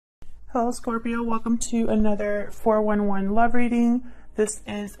Hello Scorpio, welcome to another 411 love reading. This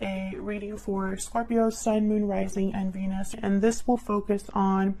is a reading for Scorpio, Sun, Moon, Rising, and Venus, and this will focus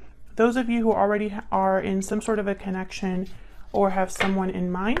on those of you who already are in some sort of a connection or have someone in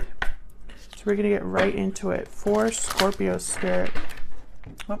mind. So we're going to get right into it. For Scorpio Spirit,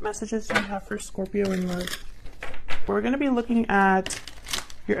 what messages do you have for Scorpio in love? We're going to be looking at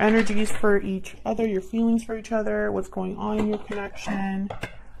your energies for each other, your feelings for each other, what's going on in your connection,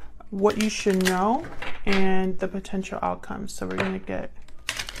 what you should know, and the potential outcomes. So we're going to get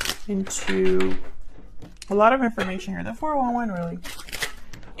into a lot of information here. The 411 really.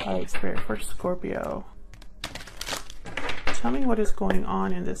 All right, Spirit, for Scorpio, tell me what is going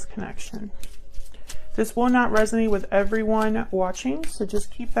on in this connection. This will not resonate with everyone watching, so just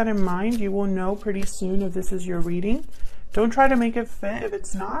keep that in mind. You will know pretty soon if this is your reading. Don't try to make it fit if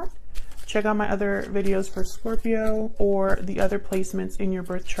it's not. Check out my other videos for Scorpio or the other placements in your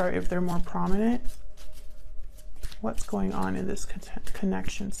birth chart if they're more prominent. What's going on in this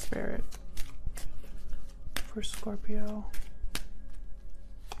connection, Spirit, for Scorpio?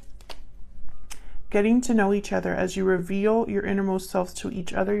 Getting to know each other. As you reveal your innermost selves to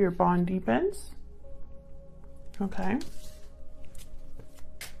each other, your bond deepens. Okay.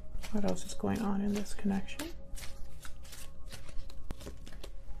 What else is going on in this connection?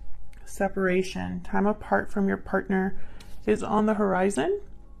 Separation. Time apart from your partner is on the horizon.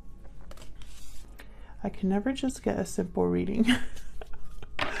 I can never just get a simple reading.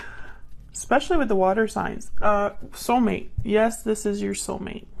 Especially with the water signs. Soulmate. Yes, this is your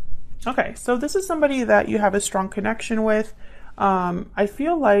soulmate. Okay, so this is somebody that you have a strong connection with. I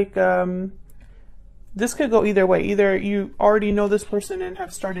feel like this could go either way. Either you already know this person and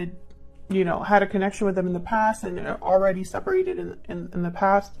have started, you know, had a connection with them in the past and are already separated in the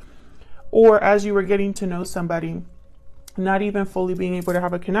past. Or as you were getting to know somebody, not even fully being able to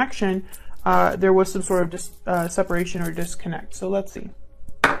have a connection, there was some sort of separation or disconnect. So let's see.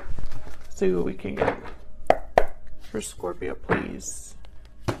 See what we can get for Scorpio, please.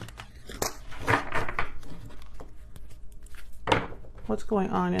 What's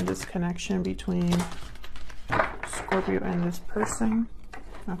going on in this connection between Scorpio and this person?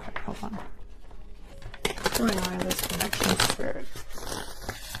 Okay, hold on. What's going on in this connection, Spirit,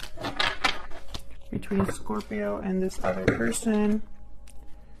 between Scorpio and this other person?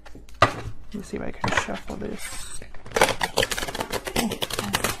 Let me see if I can shuffle this. Oh,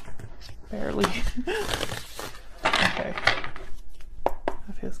 barely. Okay.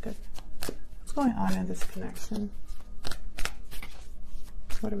 That feels good. What's going on in this connection?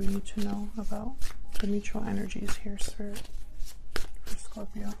 What do we need to know about the mutual energies here, Spirit, for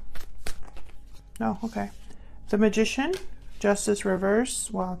Scorpio? No, okay. The Magician, Justice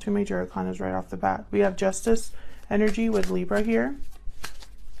reverse. Wow, two major arcanas right off the bat. We have Justice energy with Libra here.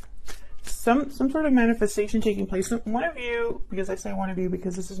 Some sort of manifestation taking place. So one of you, because I say one of you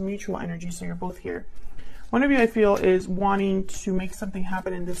because this is mutual energy, so you're both here. One of you, I feel, is wanting to make something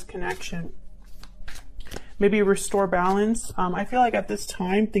happen in this connection. Maybe restore balance. I feel like at this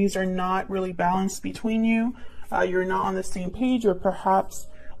time, things are not really balanced between you. You're not on the same page, or perhaps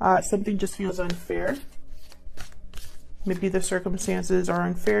something just feels unfair. Maybe the circumstances are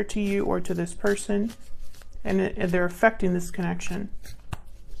unfair to you or to this person, and they're affecting this connection.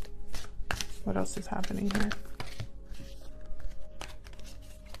 What else is happening here?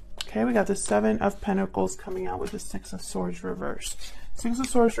 Okay, we got the Seven of Pentacles coming out with the Six of Swords reversed. Six of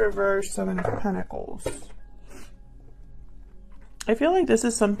Swords reversed, Seven of Pentacles. I feel like this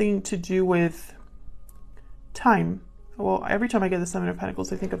is something to do with time. Well, every time I get the Seven of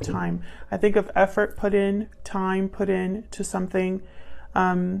Pentacles, I think of time. I think of effort put in, time put in to something,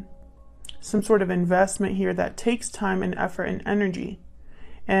 some sort of investment here that takes time and effort and energy.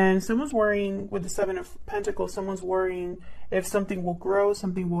 And someone's worrying with the Seven of Pentacles, someone's worrying if something will grow,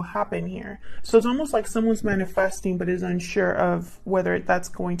 something will happen here. So it's almost like someone's manifesting but is unsure of whether that's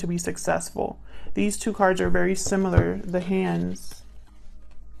going to be successful. These two cards are very similar. The hands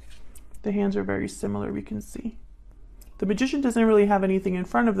are very similar, we can see. The Magician doesn't really have anything in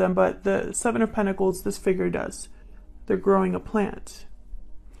front of them, but the Seven of Pentacles, this figure does. They're growing a plant.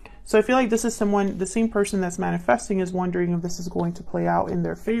 So I feel like this is someone, the same person that's manifesting is wondering if this is going to play out in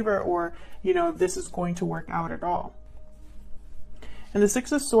their favor, or, you know, if this is going to work out at all. And the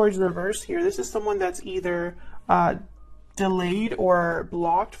Six of Swords reverse here, this is someone that's either delayed or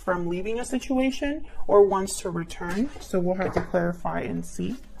blocked from leaving a situation or wants to return. So we'll have to clarify and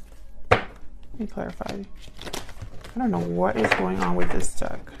see. Let me clarify. I don't know what is going on with this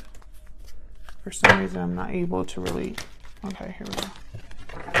deck. For some reason, I'm not able to really... Okay, here we go.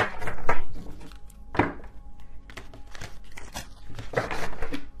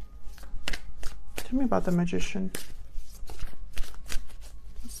 Tell me about the Magician.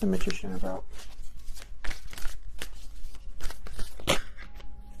 What's the Magician about?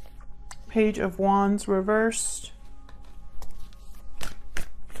 Page of Wands reversed.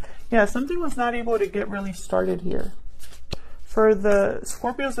 Yeah, something was not able to get really started here. For the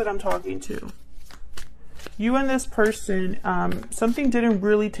Scorpios that I'm talking to, you and this person, something didn't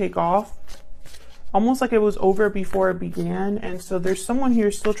really take off. Almost like it was over before it began. And so there's someone here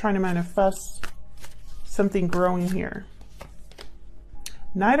still trying to manifest something growing here.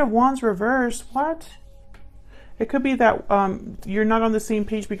 Knight of Wands reverse. What? It could be that you're not on the same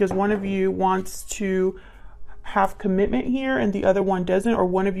page because one of you wants to have commitment here and the other one doesn't, or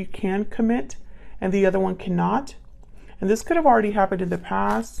one of you can commit and the other one cannot. And this could have already happened in the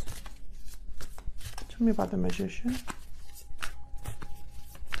past. Tell me about the Magician.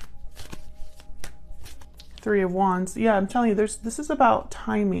 Three of Wands. Yeah, I'm telling you, this is about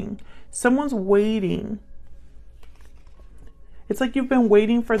timing. Someone's waiting. It's like you've been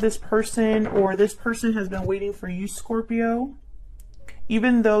waiting for this person, or this person has been waiting for you, Scorpio.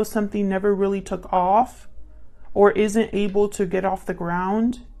 Even though something never really took off or isn't able to get off the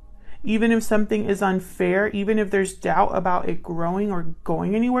ground, even if something is unfair, even if there's doubt about it growing or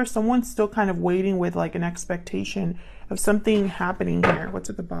going anywhere, someone's still kind of waiting with like an expectation of something happening here. What's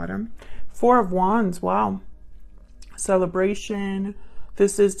at the bottom? Four of Wands. Wow. Celebration.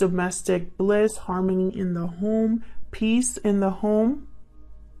 This is domestic bliss, harmony in the home, peace in the home.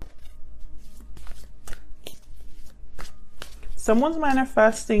 Someone's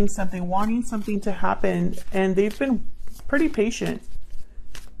manifesting something, wanting something to happen, and they've been pretty patient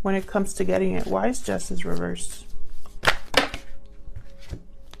when it comes to getting it. Why is Justice reversed?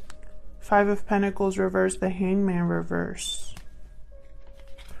 Five of Pentacles reversed, the Hangman reverse.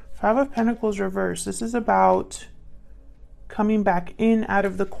 Five of Pentacles reversed. This is about coming back in out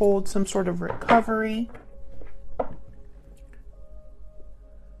of the cold, some sort of recovery.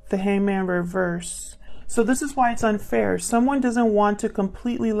 The Hangman reverse. So this is why it's unfair. Someone doesn't want to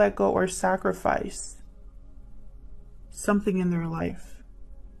completely let go or sacrifice something in their life.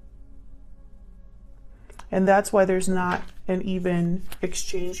 And that's why there's not an even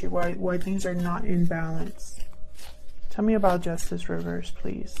exchange here, why things are not in balance. Tell me about Justice reverse,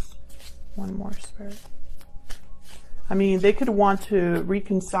 please. One more, Spirit. I mean, they could want to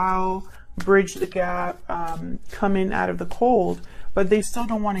reconcile, bridge the gap, come in out of the cold, but they still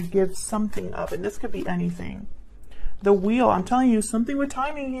don't want to give something up. And this could be anything. The Wheel, I'm telling you, something with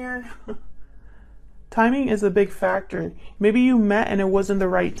timing here. Timing is a big factor. Maybe you met and it wasn't the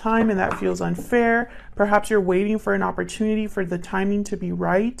right time and that feels unfair. Perhaps you're waiting for an opportunity for the timing to be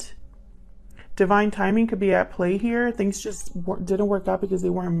right. Divine timing could be at play here. Things just didn't work out because they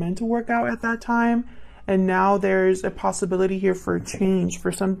weren't meant to work out at that time. And now there's a possibility here for change,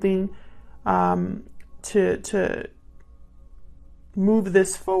 for something to move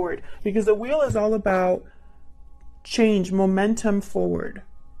this forward. Because the Wheel is all about change, momentum forward.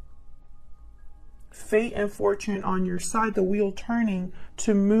 Fate and fortune on your side, the wheel turning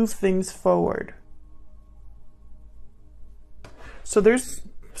to move things forward. So there's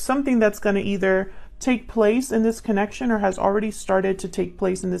something that's going to either take place in this connection or has already started to take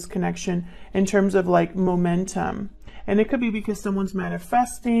place in this connection in terms of like momentum. And it could be because someone's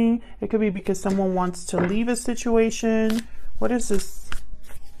manifesting. It could be because someone wants to leave a situation. What is this?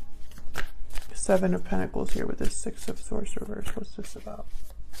 Seven of Pentacles here with this Six of Swords reverse. What's this about?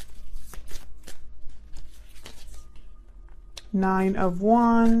 Nine of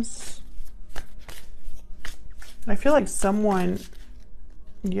Wands. I feel like someone,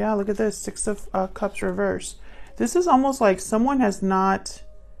 yeah, look at this, Six of Cups reverse. This is almost like someone has not,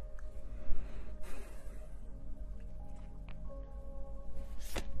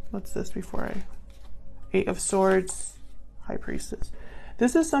 what's this before I, Eight of Swords, High Priestess.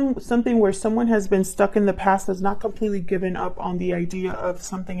 This is something where someone has been stuck in the past, has not completely given up on the idea of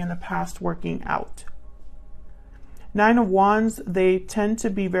something in the past working out. Nine of Wands, they tend to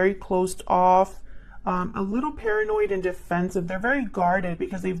be very closed off, a little paranoid and defensive. They're very guarded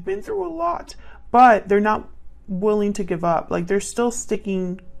because they've been through a lot, but they're not willing to give up. Like they're still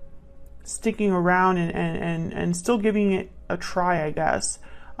sticking around and still giving it a try, I guess.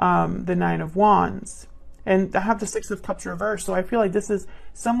 The Nine of Wands. And I have the Six of Cups reversed. So I feel like this is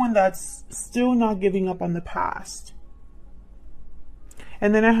someone that's still not giving up on the past.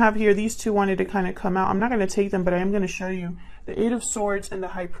 And then I have here, these two wanted to kind of come out. I'm not going to take them, but I am going to show you the Eight of Swords and the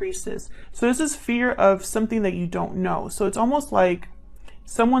High Priestess. So this is fear of something that you don't know. So it's almost like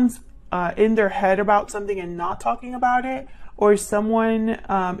someone's in their head about something and not talking about it, or someone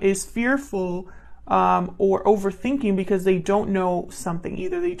is fearful or overthinking because they don't know something.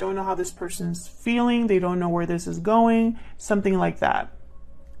 Either they don't know how this person's feeling, they don't know where this is going, something like that.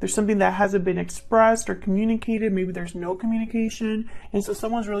 There's something that hasn't been expressed or communicated. Maybe there's no communication. And so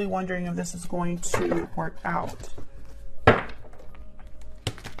someone's really wondering if this is going to work out.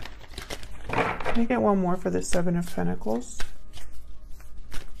 Let me get one more for the Seven of Pentacles.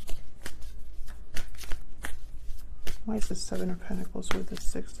 Why is the Seven of Pentacles with the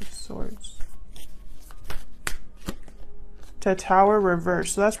Six of Swords? To Tower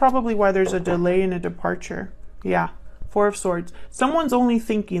reverse. So that's probably why there's a delay in a departure. Yeah. Four of Swords. Someone's only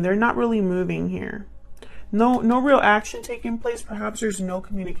thinking. They're not really moving here. No real action taking place. Perhaps there's no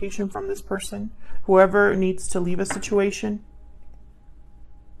communication from this person. Whoever needs to leave a situation.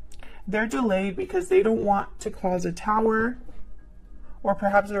 They're delayed because they don't want to cause a tower. Or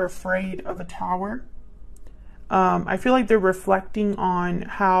perhaps they're afraid of a tower. I feel like they're reflecting on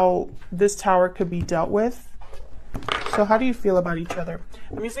how this tower could be dealt with. So how do you feel about each other?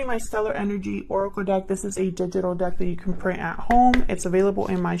 I'm using my Stellar Energy Oracle deck. This is a digital deck that you can print at home. It's available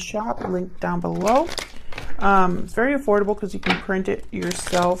in my shop, linked down below. It's very affordable because you can print it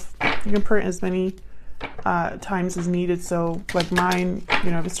yourself. You can print as many times as needed. So like mine,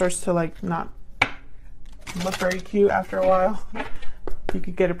 you know, if it starts to like not look very cute after a while, you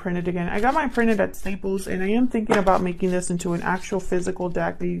could get it printed again. I got mine printed at Staples, and I am thinking about making this into an actual physical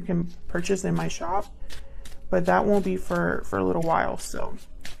deck that you can purchase in my shop. But that won't be for a little while, so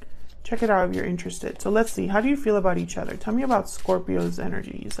check it out if you're interested. So let's see, how do you feel about each other? Tell me about Scorpio's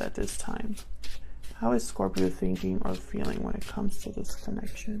energies at this time. How is Scorpio thinking or feeling when it comes to this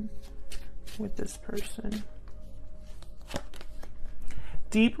connection with this person?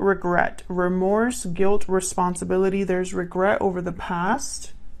 Deep regret, remorse, guilt, responsibility. There's regret over the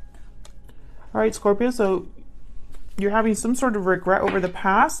past. All right, Scorpio, so you're having some sort of regret over the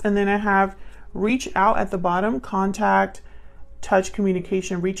past, and then I have reach out at the bottom, contact, touch,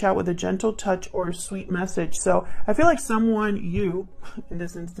 communication, reach out with a gentle touch or a sweet message. So I feel like someone, you, in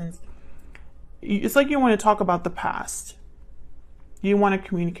this instance, it's like you want to talk about the past. You want to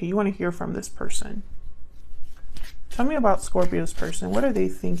communicate. You want to hear from this person. Tell me about Scorpio's person. What are they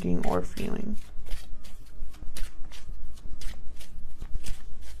thinking or feeling?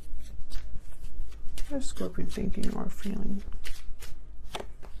 What is Scorpio thinking or feeling?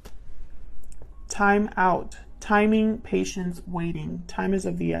 Time out, timing, patience, waiting. Time is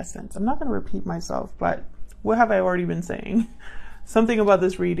of the essence. I'm not going to repeat myself, but what have I already been saying? Something about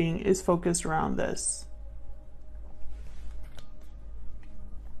this reading is focused around this.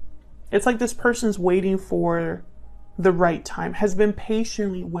 It's like this person's waiting for the right time, has been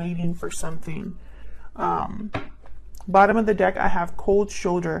patiently waiting for something. Bottom of the deck, I have cold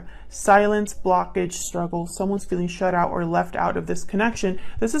shoulder, silence, blockage, struggle. Someone's feeling shut out or left out of this connection.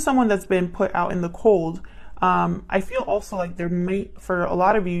 This is someone that's been put out in the cold. I feel also like there may, for a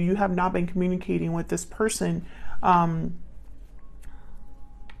lot of you, you have not been communicating with this person.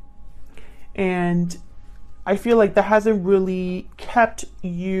 And I feel like that hasn't really kept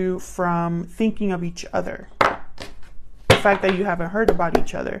you from thinking of each other. The fact that you haven't heard about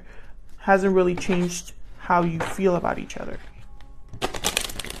each other hasn't really changed how you feel about each other.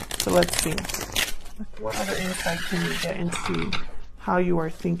 So let's see. What other insight can you get into how you are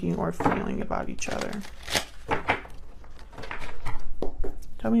thinking or feeling about each other?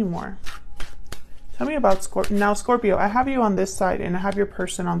 Tell me more. Tell me about Scorpio. Now, Scorpio, I have you on this side and I have your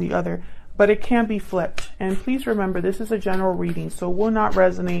person on the other, but it can be flipped. And please remember, this is a general reading, so it will not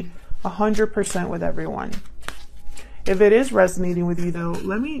resonate 100% with everyone. If it is resonating with you, though,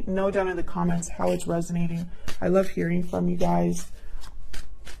 let me know down in the comments how it's resonating. I love hearing from you guys.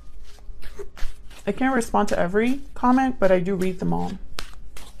 I can't respond to every comment, but I do read them all.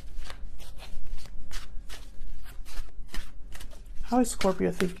 How is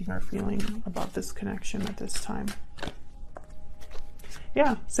Scorpio thinking or feeling about this connection at this time?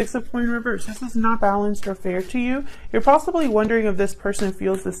 Yeah, Six of Coins reverse. This is not balanced or fair to you. You're possibly wondering if this person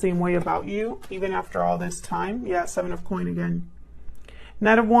feels the same way about you, even after all this time. Yeah, Seven of Coins again.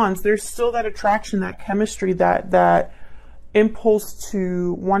 Knight of Wands. There's still that attraction, that chemistry, that impulse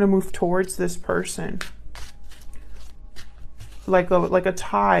to want to move towards this person. Like a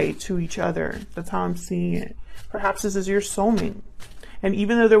tie to each other. That's how I'm seeing it. Perhaps this is your soulmate. And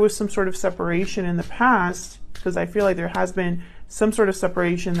even though there was some sort of separation in the past, because I feel like there has been some sort of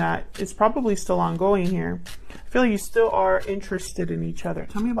separation that is probably still ongoing here, I feel like you still are interested in each other.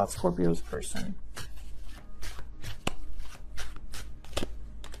 Tell me about Scorpio's person.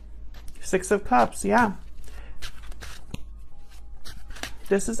 Six of Cups, yeah.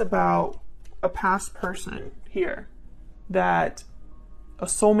 This is about a past person here that a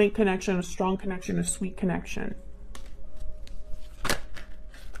soulmate connection, a strong connection, a sweet connection.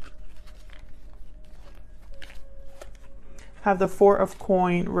 Have the Four of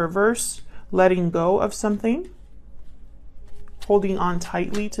Coin reverse, letting go of something, holding on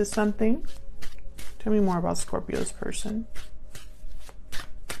tightly to something. Tell me more about Scorpio's person.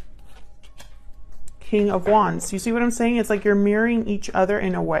 King of Wands. You see what I'm saying? It's like you're mirroring each other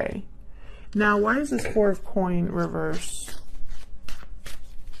in a way. Now, why is this Four of Coin reverse?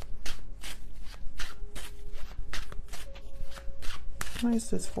 Why is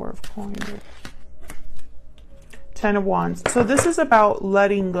this Four of Coin? Ten of Wands. So this is about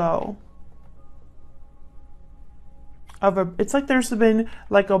letting go of a, it's like there's been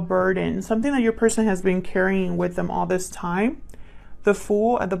like a burden, something that your person has been carrying with them all this time. The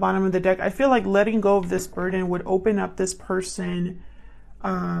Fool at the bottom of the deck. I feel like letting go of this burden would open up this person,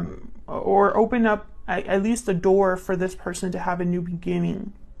 or open up at least a door for this person to have a new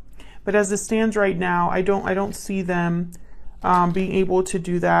beginning. But as it stands right now, I don't see them being able to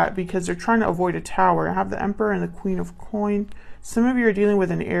do that because they're trying to avoid a Tower. I have the Emperor and the Queen of Coin. Some of you are dealing with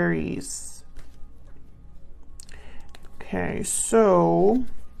an Aries. Okay, so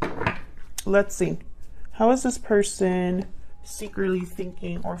let's see. How is this person secretly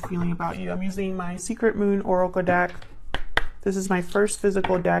thinking or feeling about you? I'm using my Secret Moon Oracle deck. This is my first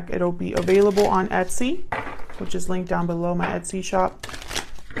physical deck. It'll be available on Etsy, which is linked down below, my Etsy shop.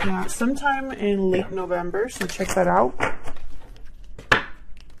 Yeah, sometime in late November, so check that out.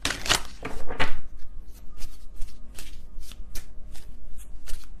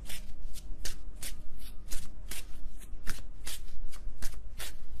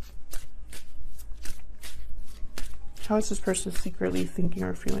 How is this person secretly thinking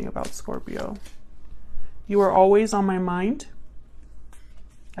or feeling about Scorpio? You are always on my mind.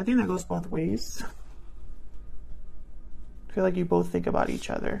 I think that goes both ways. I feel like you both think about each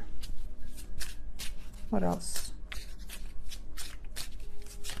other. What else?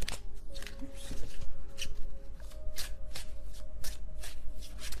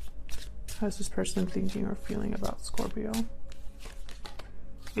 How is this person thinking or feeling about Scorpio?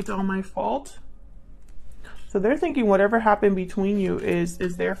 It's all my fault. So they're thinking whatever happened between you is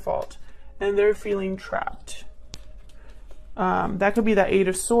their fault, and they're feeling trapped. That could be that Eight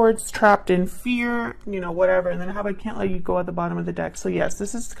of Swords, trapped in fear, you know, whatever. And then how about can't let you go at the bottom of the deck. So yes,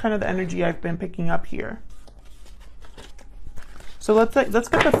 this is kind of the energy I've been picking up here. So let's get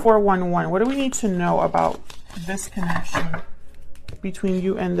the 411. What do we need to know about this connection between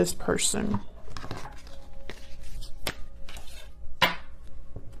you and this person?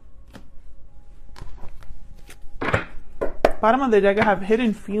 Bottom of the deck, I have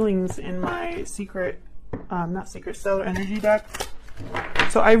hidden feelings in my stellar energy deck.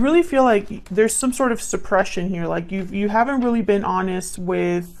 So I really feel like there's some sort of suppression here. Like you haven't really been honest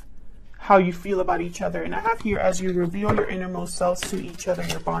with how you feel about each other. And I have here, as you reveal your innermost selves to each other,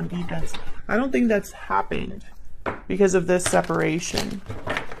 your bond deepens. I don't think that's happened because of this separation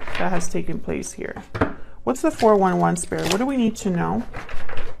that has taken place here. What's the 411 Spirit? What do we need to know?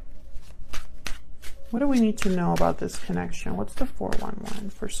 What do we need to know about this connection? What's the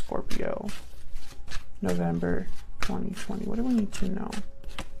 411 for Scorpio? November 2020. What do we need to know?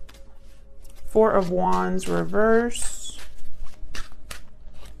 Four of Wands reverse.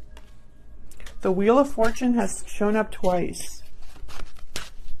 The Wheel of Fortune has shown up twice.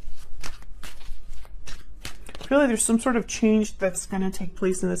 I feel like there's some sort of change that's going to take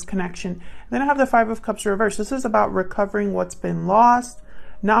place in this connection. And then I have the Five of Cups reverse. This is about recovering what's been lost,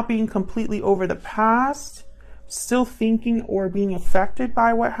 not being completely over the past, still thinking or being affected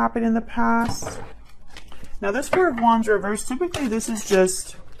by what happened in the past. Now this Four of Wands reverse, typically this is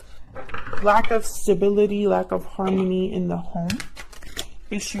just lack of stability, lack of harmony in the home,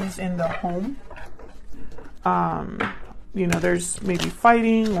 issues in the home. You know, there's maybe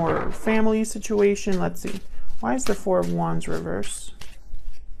fighting or family situation. Let's see. Why is the Four of Wands reverse?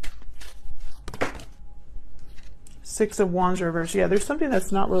 Six of Wands reverse. Yeah, there's something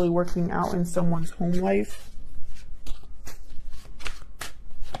that's not really working out in someone's home life.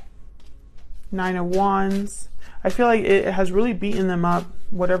 Nine of Wands. I feel like it has really beaten them up,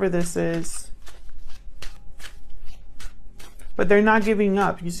 whatever this is. But they're not giving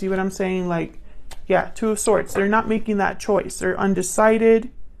up. You see what I'm saying? Like, yeah, Two of Swords. They're not making that choice. They're undecided.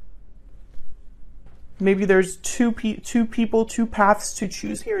 Maybe there's two people, two paths to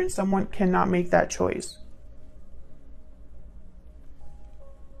choose here, and someone cannot make that choice.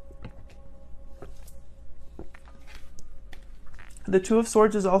 The Two of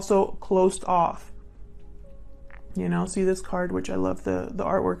Swords is also closed off. You know, see this card, which I love the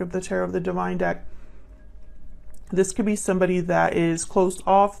artwork of the Tarot of the Divine deck. This could be somebody that is closed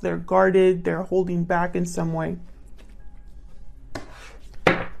off, they're guarded, they're holding back in some way.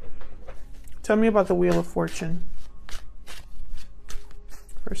 Tell me about the Wheel of Fortune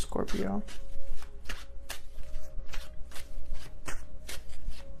for Scorpio.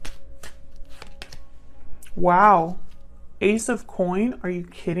 Wow. Ace of Coin. Are you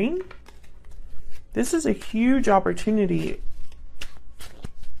kidding? This is a huge opportunity.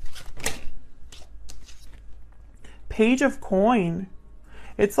 Page of Coin.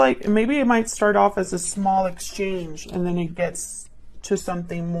 It's like maybe it might start off as a small exchange and then it gets to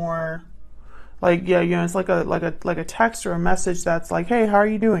something more like, yeah, you know, it's like a text or a message that's like, hey, how are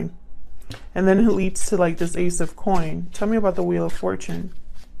you doing? And then it leads to like this Ace of Coin. Tell me about the Wheel of Fortune.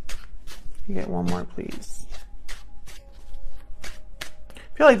 You get one more, please.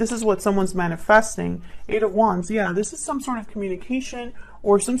 I feel like this is what someone's manifesting. Eight of Wands. Yeah, this is some sort of communication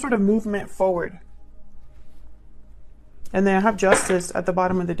or some sort of movement forward. And then I have Justice at the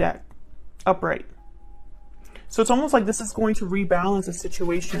bottom of the deck, upright. So it's almost like this is going to rebalance a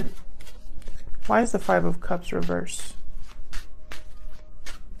situation. Why is the Five of Cups reversed?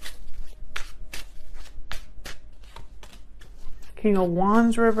 King of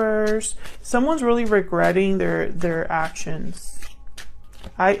Wands reversed. Someone's really regretting their actions.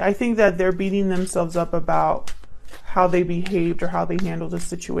 I think that they're beating themselves up about how they behaved or how they handled the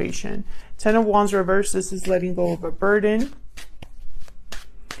situation. Ten of Wands reversed. This is letting go of a burden.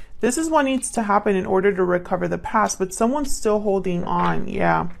 This is what needs to happen in order to recover the past, but someone's still holding on.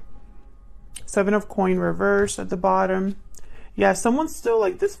 Yeah. Seven of Coin reversed at the bottom. Yeah, someone's still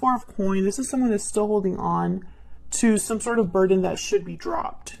like this Four of Coin. This is someone that's still holding on to some sort of burden that should be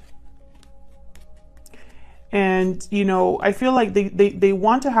dropped. And, you know, I feel like they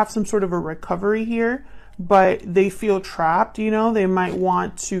want to have some sort of a recovery here, but they feel trapped, you know. They might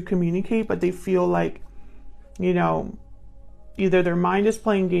want to communicate, but they feel like, you know, either their mind is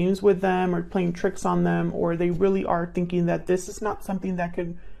playing games with them or playing tricks on them, or they really are thinking that this is not something that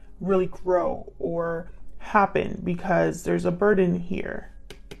could really grow or happen because there's a burden here.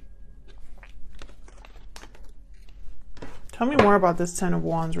 Tell me more about this Ten of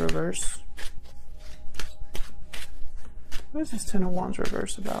Wands reverse. What is this Ten of Wands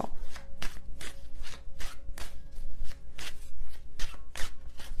reverse about?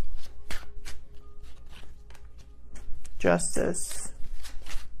 Justice.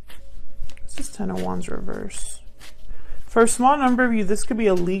 This is Ten of Wands reverse. For a small number of you, this could be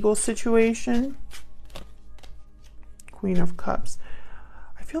a legal situation. Queen of Cups.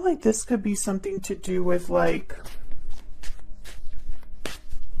 I feel like this could be something to do with like...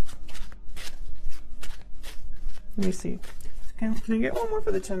 Let me see. Can I get one more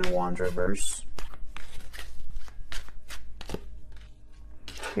for the Ten of Wands reverse?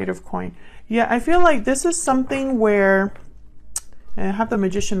 Eight of Coin. Yeah, I feel like this is something where, and I have the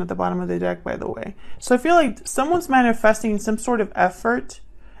Magician at the bottom of the deck, by the way. So I feel like someone's manifesting some sort of effort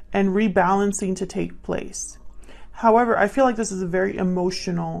and rebalancing to take place. However, I feel like this is a very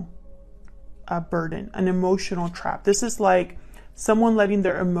emotional burden, an emotional trap. This is like someone letting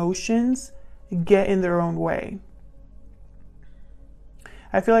their emotions get in their own way.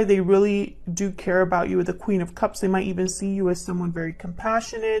 I feel like they really do care about you with the Queen of Cups. They might even see you as someone very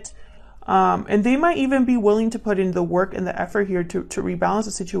compassionate. And they might even be willing to put in the work and the effort here to rebalance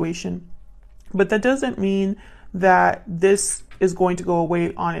the situation. But that doesn't mean that this is going to go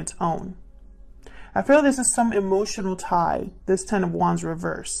away on its own. I feel this is some emotional tie, this Ten of Wands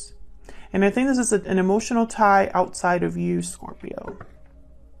reverse. And I think this is an emotional tie outside of you, Scorpio.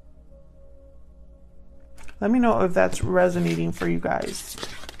 Let me know if that's resonating for you guys.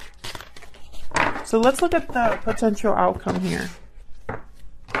 So let's look at the potential outcome here.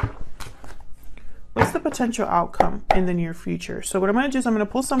 What's the potential outcome in the near future? So what I'm going to do is I'm going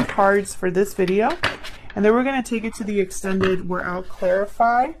to pull some cards for this video, and then we're going to take it to the extended where I'll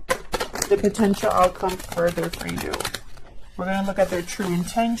clarify the potential outcome further for you. We're going to look at their true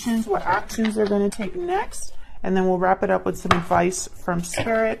intentions, what actions they're going to take next, and then we'll wrap it up with some advice from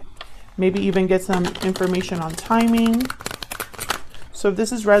Spirit. Maybe even get some information on timing. So if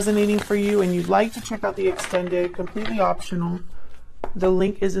this is resonating for you and you'd like to check out the extended, completely optional, the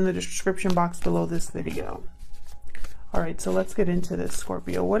link is in the description box below this video. All right, so let's get into this,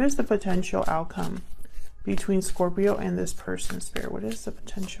 Scorpio. What is the potential outcome between Scorpio and this person, Spirit? What is the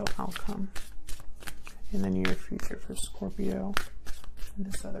potential outcome in the near future for Scorpio and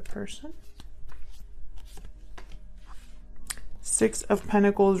this other person? Six of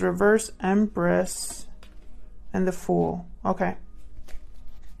Pentacles reverse, Empress, and the Fool. Okay.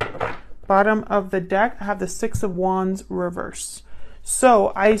 Bottom of the deck, I have the Six of Wands reverse.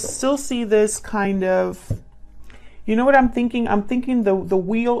 So I still see this kind of, You know what I'm thinking? I'm thinking the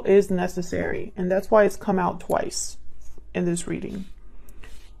wheel is necessary, and that's why it's come out twice in this reading.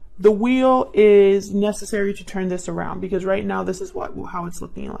 The wheel is necessary to turn this around, because right now this is how it's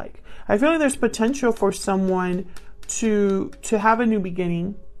looking like. I feel like there's potential for someone to have a new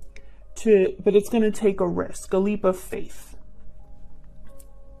beginning, but it's going to take a risk, a leap of faith.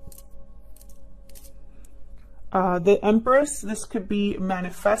 The Empress, this could be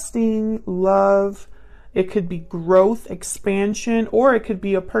manifesting love. It could be growth, expansion, or it could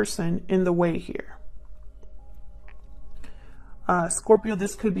be a person in the way here. Scorpio,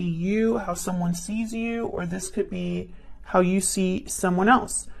 this could be you, how someone sees you, or this could be how you see someone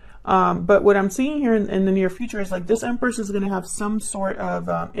else. But what I'm seeing here in the near future is like this Empress is going to have some sort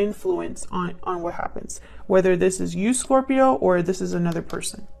of influence on what happens, whether this is you, Scorpio, or this is another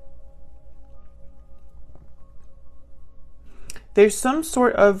person. There's some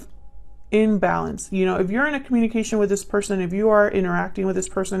sort of imbalance. You know, if you're in a communication with this person, if you are interacting with this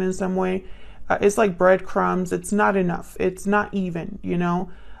person in some way, it's like breadcrumbs. It's not enough. It's not even, you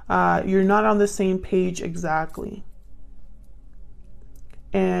know, you're not on the same page exactly.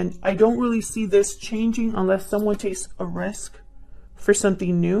 And I don't really see this changing unless someone takes a risk for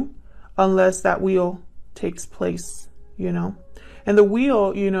something new, unless that wheel takes place, you know. And the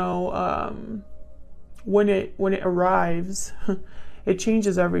wheel, you know, when it arrives, it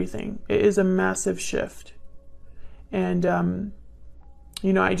changes everything. It is a massive shift. And,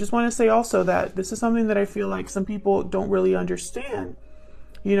 you know, I just want to say also that this is something that I feel like some people don't really understand.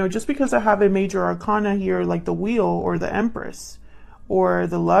 You know, just because I have a major arcana here, like the wheel or the Empress or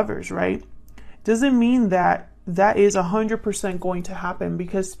the Lovers, right, doesn't mean that that is 100% going to happen,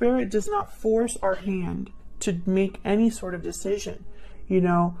 because Spirit does not force our hand to make any sort of decision. You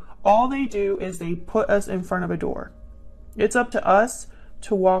know, all they do is they put us in front of a door. It's up to us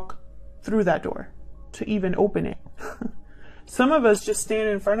to walk through that door, to even open it. Some of us just stand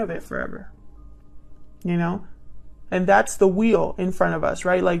in front of it forever, you know, and that's the wheel in front of us,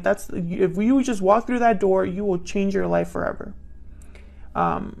 right? Like that's, if you just walk through that door, you will change your life forever.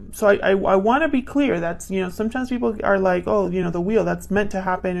 So I want to be clear. That's, you know, sometimes people are like, oh, you know, the wheel, that's meant to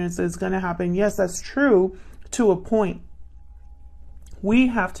happen and it's going to happen. Yes, that's true to a point. We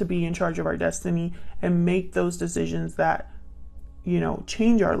have to be in charge of our destiny and make those decisions that, you know,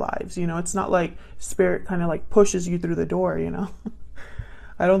 change our lives. You know, it's not like Spirit kind of like pushes you through the door, you know.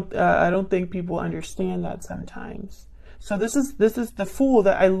 I don't think people understand that sometimes. So this is the Fool.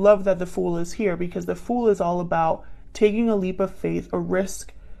 That I love that the Fool is here, because the Fool is all about taking a leap of faith, a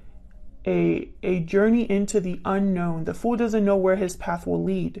risk, a journey into the unknown. The Fool doesn't know where his path will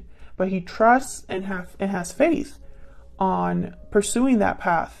lead, but he trusts and has faith on pursuing that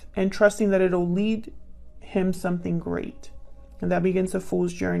path and trusting that it'll lead him something great. And that begins the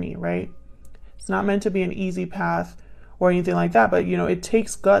Fool's journey, right? It's not meant to be an easy path or anything like that, but, you know, it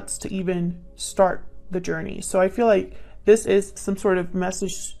takes guts to even start the journey. So I feel like this is some sort of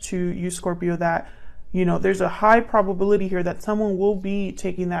message to you, Scorpio, that, you know, there's a high probability here that someone will be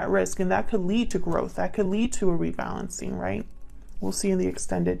taking that risk, and that could lead to growth. That could lead to a rebalancing, right? We'll see in the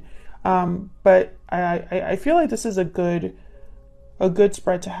extended. But I feel like this is a good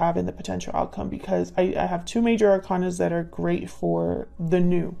spread to have in the potential outcome, because I have two major arcanas that are great for the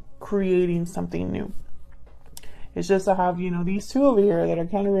new, creating something new. It's just I have, you know, these two over here that are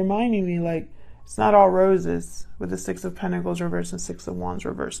kind of reminding me like it's not all roses with the Six of Pentacles reverse and Six of Wands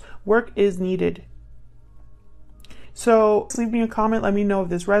reverse. Work is needed. So leave me a comment. Let me know if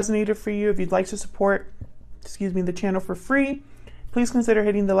this resonated for you. If you'd like to support, the channel for free, please consider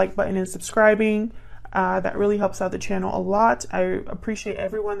hitting the like button and subscribing. That really helps out the channel a lot. I appreciate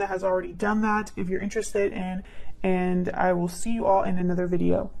everyone that has already done that if you're interested, and I will see you all in another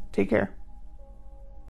video. Take care.